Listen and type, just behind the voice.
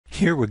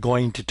Here we're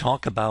going to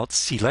talk about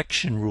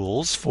selection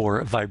rules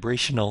for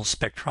vibrational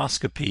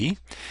spectroscopy.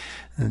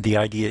 The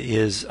idea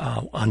is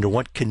under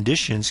what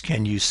conditions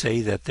can you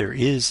say that there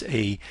is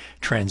a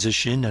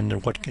transition, and under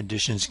what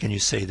conditions can you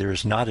say there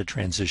is not a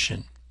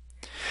transition?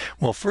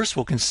 Well, first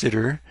we'll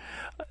consider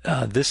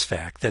this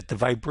fact that the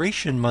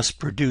vibration must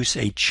produce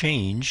a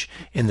change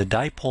in the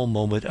dipole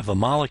moment of a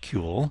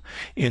molecule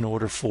in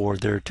order for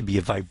there to be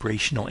a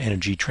vibrational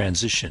energy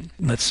transition.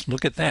 Let's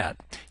look at that.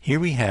 Here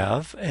we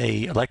have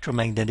an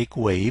electromagnetic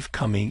wave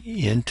coming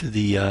into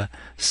the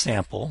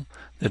sample.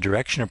 The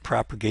direction of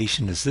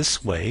propagation is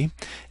this way,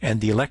 and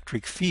the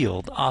electric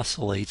field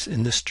oscillates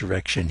in this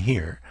direction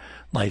here,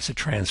 like it's a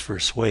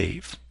transverse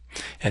wave.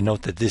 And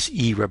note that this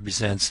E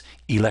represents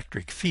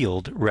electric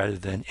field rather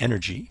than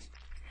energy.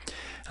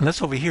 And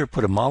let's over here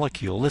put a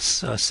molecule.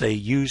 Let's say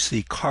use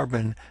the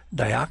carbon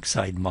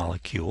dioxide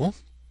molecule.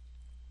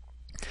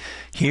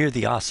 Here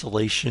the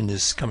oscillation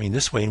is coming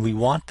this way, and we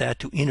want that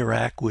to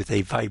interact with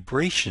a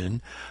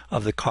vibration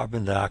of the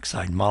carbon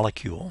dioxide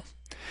molecule.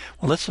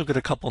 Well, let's look at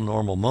a couple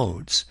normal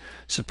modes.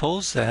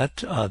 Suppose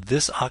that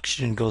this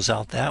oxygen goes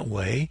out that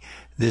way,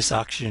 this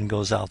oxygen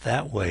goes out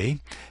that way,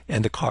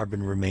 and the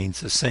carbon remains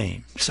the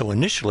same. So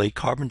initially,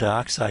 carbon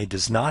dioxide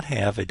does not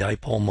have a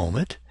dipole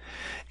moment.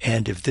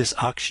 And if this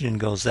oxygen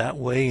goes that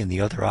way and the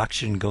other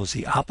oxygen goes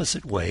the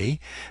opposite way,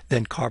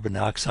 then carbon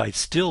dioxide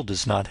still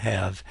does not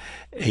have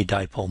a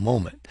dipole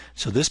moment.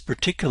 So this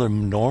particular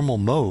normal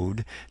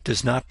mode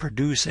does not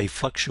produce a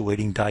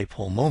fluctuating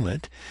dipole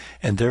moment,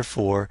 and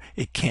therefore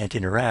it can't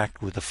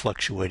interact with a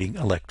fluctuating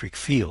electric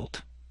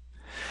field.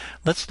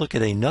 Let's look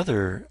at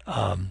another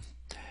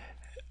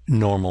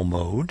normal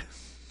mode.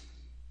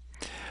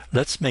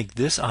 Let's make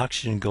this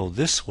oxygen go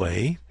this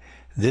way.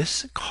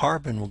 This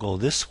carbon will go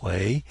this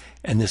way,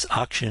 and this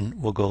oxygen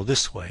will go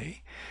this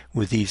way.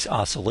 With these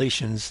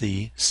oscillations,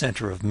 the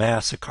center of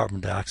mass of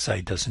carbon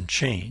dioxide doesn't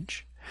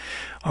change.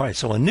 All right,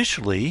 so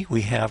initially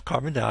we have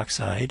carbon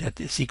dioxide at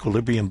its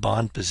equilibrium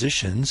bond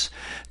positions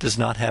does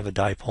not have a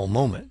dipole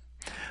moment.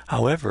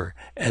 However,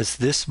 as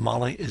this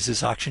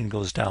oxygen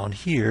goes down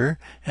here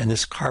and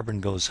this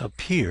carbon goes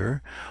up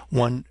here,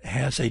 one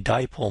has a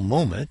dipole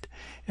moment,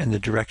 and the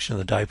direction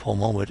of the dipole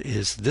moment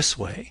is this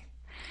way.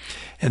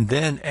 And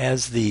then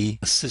as the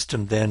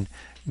system then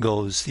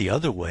goes the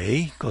other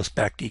way, goes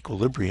back to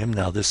equilibrium,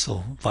 now this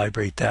will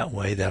vibrate that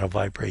way, that'll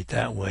vibrate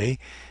that way,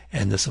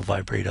 and this will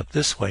vibrate up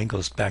this way and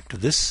goes back to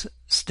this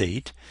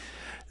state,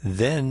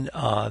 then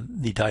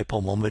the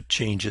dipole moment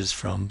changes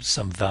from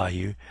some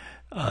value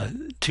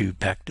to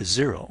back to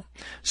zero.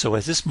 So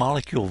as this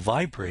molecule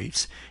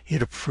vibrates,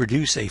 it'll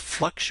produce a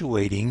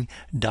fluctuating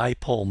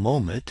dipole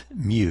moment,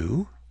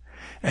 mu,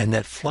 and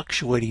that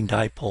fluctuating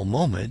dipole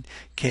moment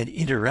can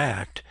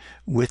interact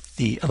with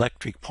the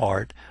electric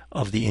part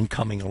of the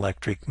incoming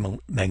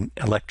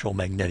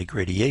electromagnetic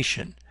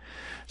radiation.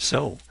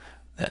 So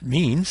that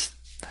means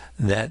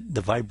that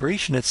the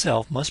vibration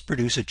itself must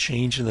produce a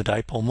change in the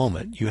dipole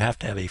moment. You have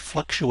to have a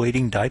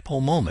fluctuating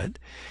dipole moment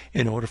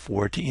in order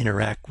for it to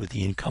interact with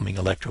the incoming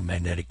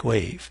electromagnetic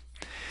wave.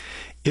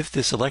 If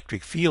this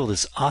electric field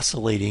is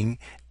oscillating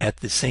at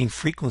the same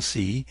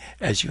frequency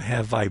as you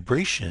have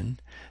vibration,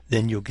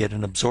 then you'll get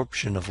an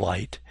absorption of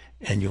light,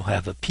 and you'll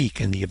have a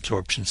peak in the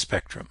absorption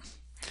spectrum.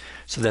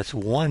 So that's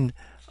one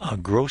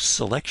gross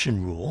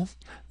selection rule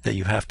that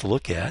you have to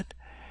look at.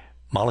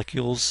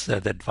 Molecules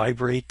that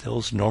vibrate,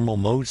 those normal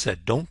modes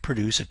that don't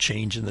produce a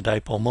change in the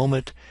dipole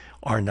moment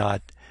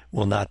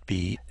will not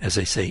be, as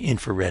I say,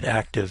 infrared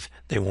active.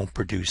 They won't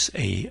produce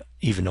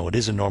even though it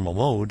is a normal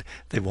mode,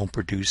 they won't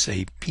produce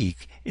a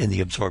peak in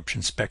the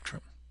absorption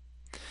spectrum.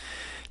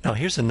 Now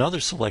here's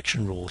another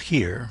selection rule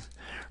here.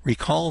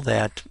 Recall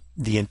that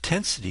the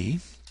intensity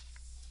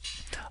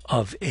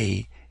of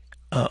a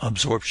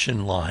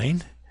absorption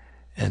line,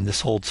 and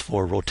this holds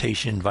for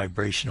rotation,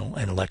 vibrational,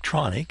 and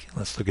electronic.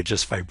 Let's look at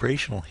just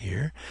vibrational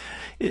here.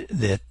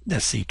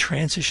 That's the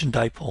transition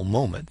dipole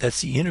moment.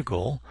 That's the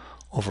integral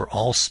over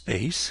all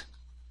space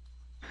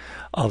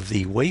of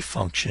the wave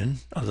function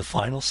of the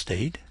final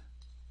state,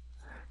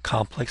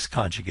 complex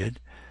conjugate,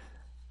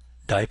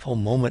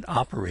 dipole moment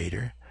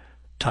operator,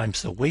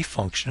 times the wave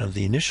function of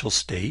the initial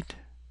state,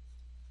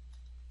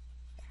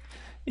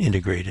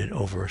 integrated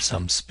over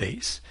some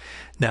space.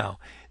 Now,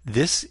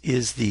 this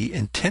is the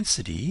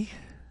intensity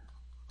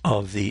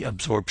of the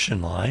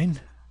absorption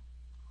line,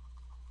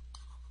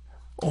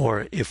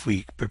 or if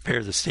we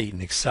prepare the state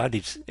in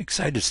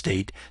excited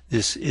state,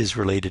 this is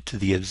related to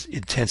the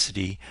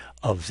intensity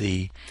of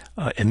the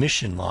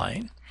emission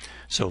line.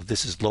 So if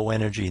this is low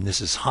energy and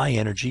this is high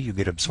energy, you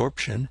get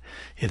absorption.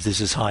 If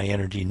this is high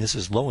energy and this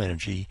is low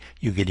energy,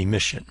 you get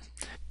emission.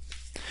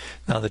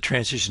 Now the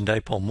transition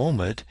dipole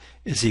moment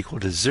is equal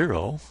to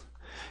 0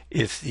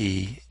 if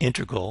the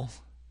integral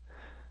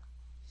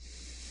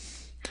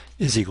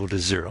is equal to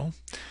 0.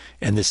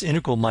 And this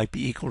integral might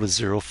be equal to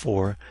 0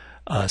 for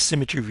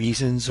symmetry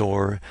reasons,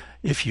 or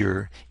if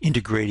you're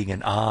integrating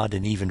an odd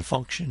and even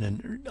function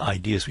and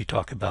ideas we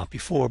talked about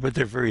before, but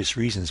there are various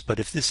reasons. But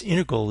if this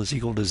integral is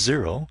equal to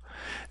 0,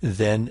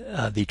 then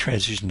the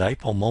transition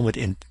dipole moment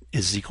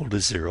is equal to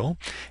 0,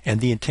 and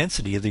the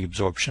intensity of the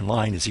absorption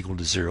line is equal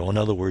to 0. In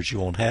other words, you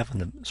won't have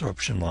an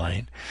absorption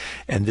line,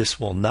 and this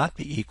will not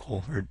be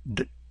equal, or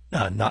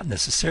not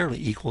necessarily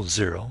equal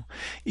 0,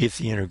 if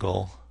the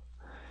integral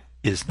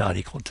is not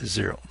equal to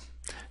 0.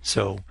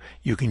 So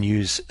you can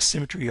use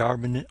symmetry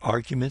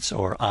arguments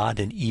or odd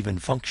and even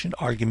function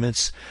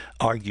arguments,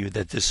 argue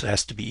that this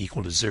has to be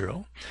equal to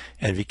 0.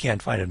 And if you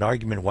can't find an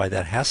argument why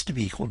that has to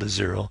be equal to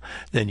 0,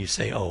 then you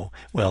say, oh,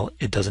 well,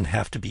 it doesn't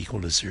have to be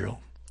equal to 0.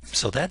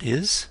 So that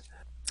is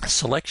a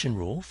selection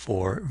rule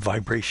for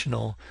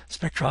vibrational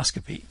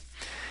spectroscopy.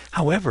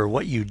 However,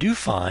 what you do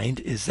find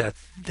is that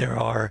there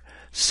are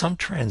some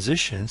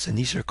transitions, and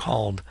these are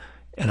called,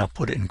 and I'll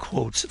put it in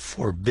quotes,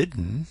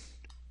 forbidden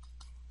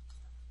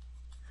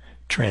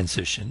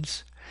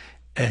transitions,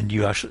 and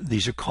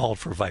these are called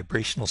for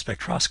vibrational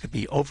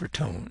spectroscopy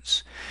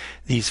overtones.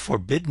 These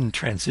forbidden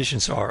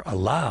transitions are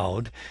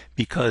allowed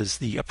because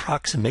the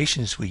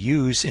approximations we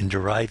use in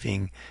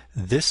deriving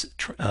this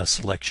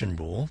selection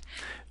rule,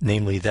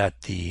 namely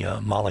that the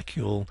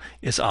molecule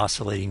is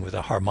oscillating with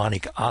a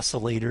harmonic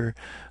oscillator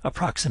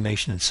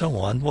approximation and so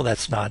on, well,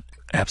 that's not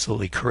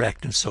absolutely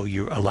correct, and so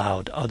you're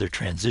allowed other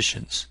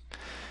transitions.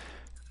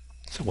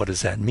 So what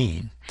does that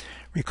mean?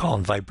 Recall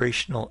in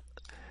vibrational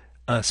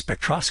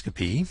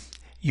spectroscopy,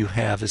 you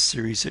have a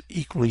series of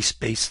equally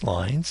spaced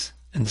lines,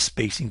 and the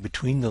spacing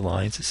between the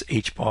lines is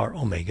h bar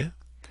omega.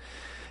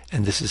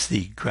 And this is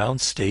the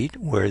ground state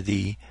where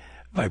the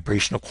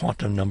vibrational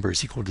quantum number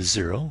is equal to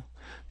 0.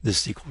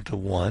 This is equal to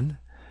 1.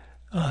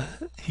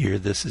 Here,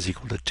 this is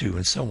equal to 2,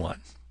 and so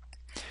on.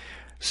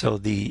 So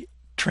the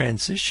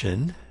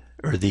transition,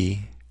 or the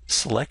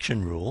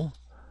selection rule,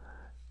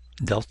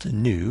 delta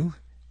nu,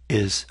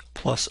 is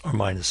plus or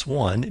minus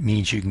 1. It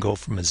means you can go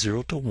from a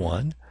 0 to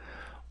 1,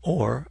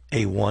 or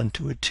a 1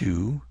 to a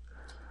 2,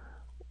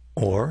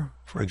 or,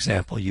 for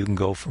example, you can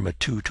go from a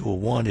 2 to a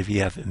 1 if you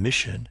have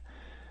emission,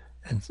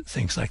 and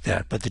things like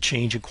that. But the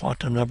change in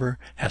quantum number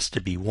has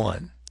to be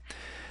 1.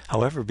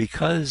 However,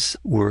 because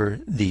we're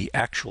the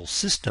actual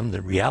system,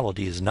 the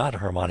reality is not a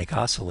harmonic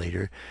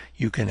oscillator,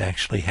 you can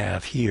actually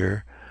have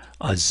here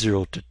a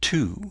 0 to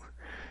 2.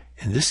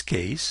 In this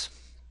case,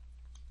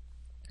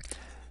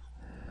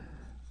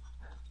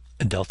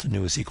 delta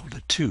nu is equal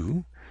to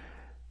 2.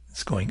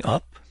 It's going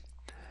up,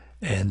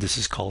 and this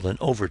is called an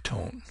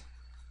overtone.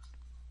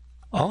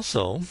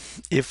 Also,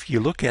 if you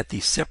look at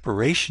the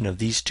separation of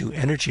these two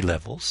energy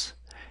levels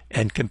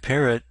and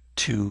compare it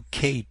to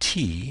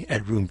kT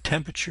at room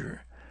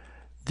temperature,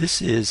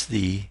 this is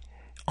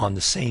on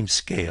the same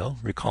scale.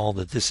 Recall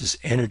that this is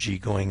energy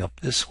going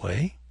up this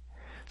way.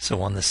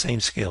 So on the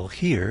same scale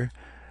here,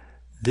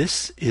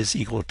 this is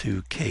equal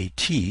to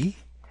kT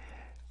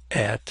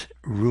at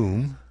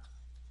room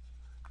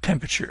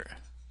temperature.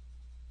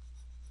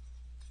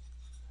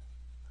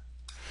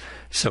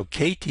 So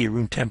kT at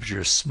room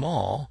temperature is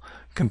small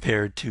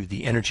compared to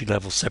the energy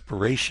level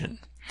separation.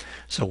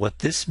 So what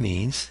this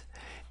means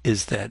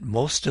is that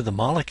most of the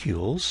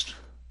molecules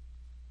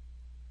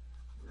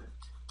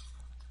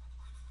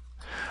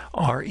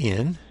are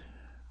in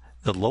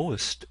the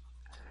lowest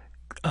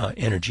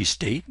energy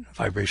state,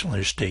 vibrational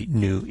energy state,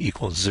 nu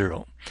equals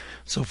 0.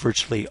 So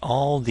virtually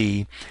all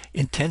the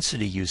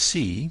intensity you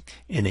see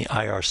in the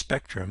IR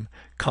spectrum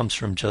comes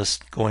from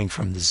just going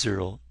from the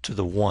 0 to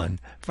the 1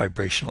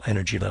 vibrational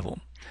energy level.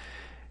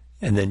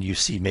 And then you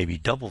see maybe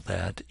double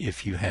that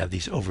if you have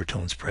these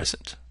overtones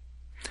present.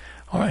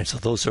 All right, so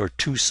those are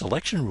two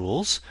selection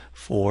rules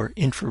for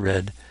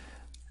infrared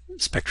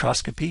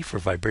spectroscopy, for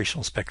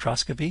vibrational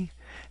spectroscopy.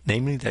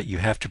 Namely, that you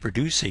have to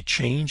produce a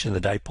change in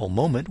the dipole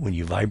moment when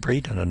you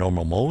vibrate on a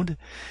normal mode.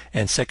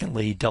 And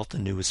secondly, delta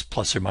nu is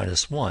plus or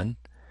minus 1,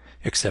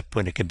 except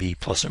when it can be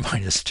plus or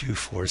minus 2,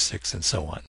 4, 6, and so on.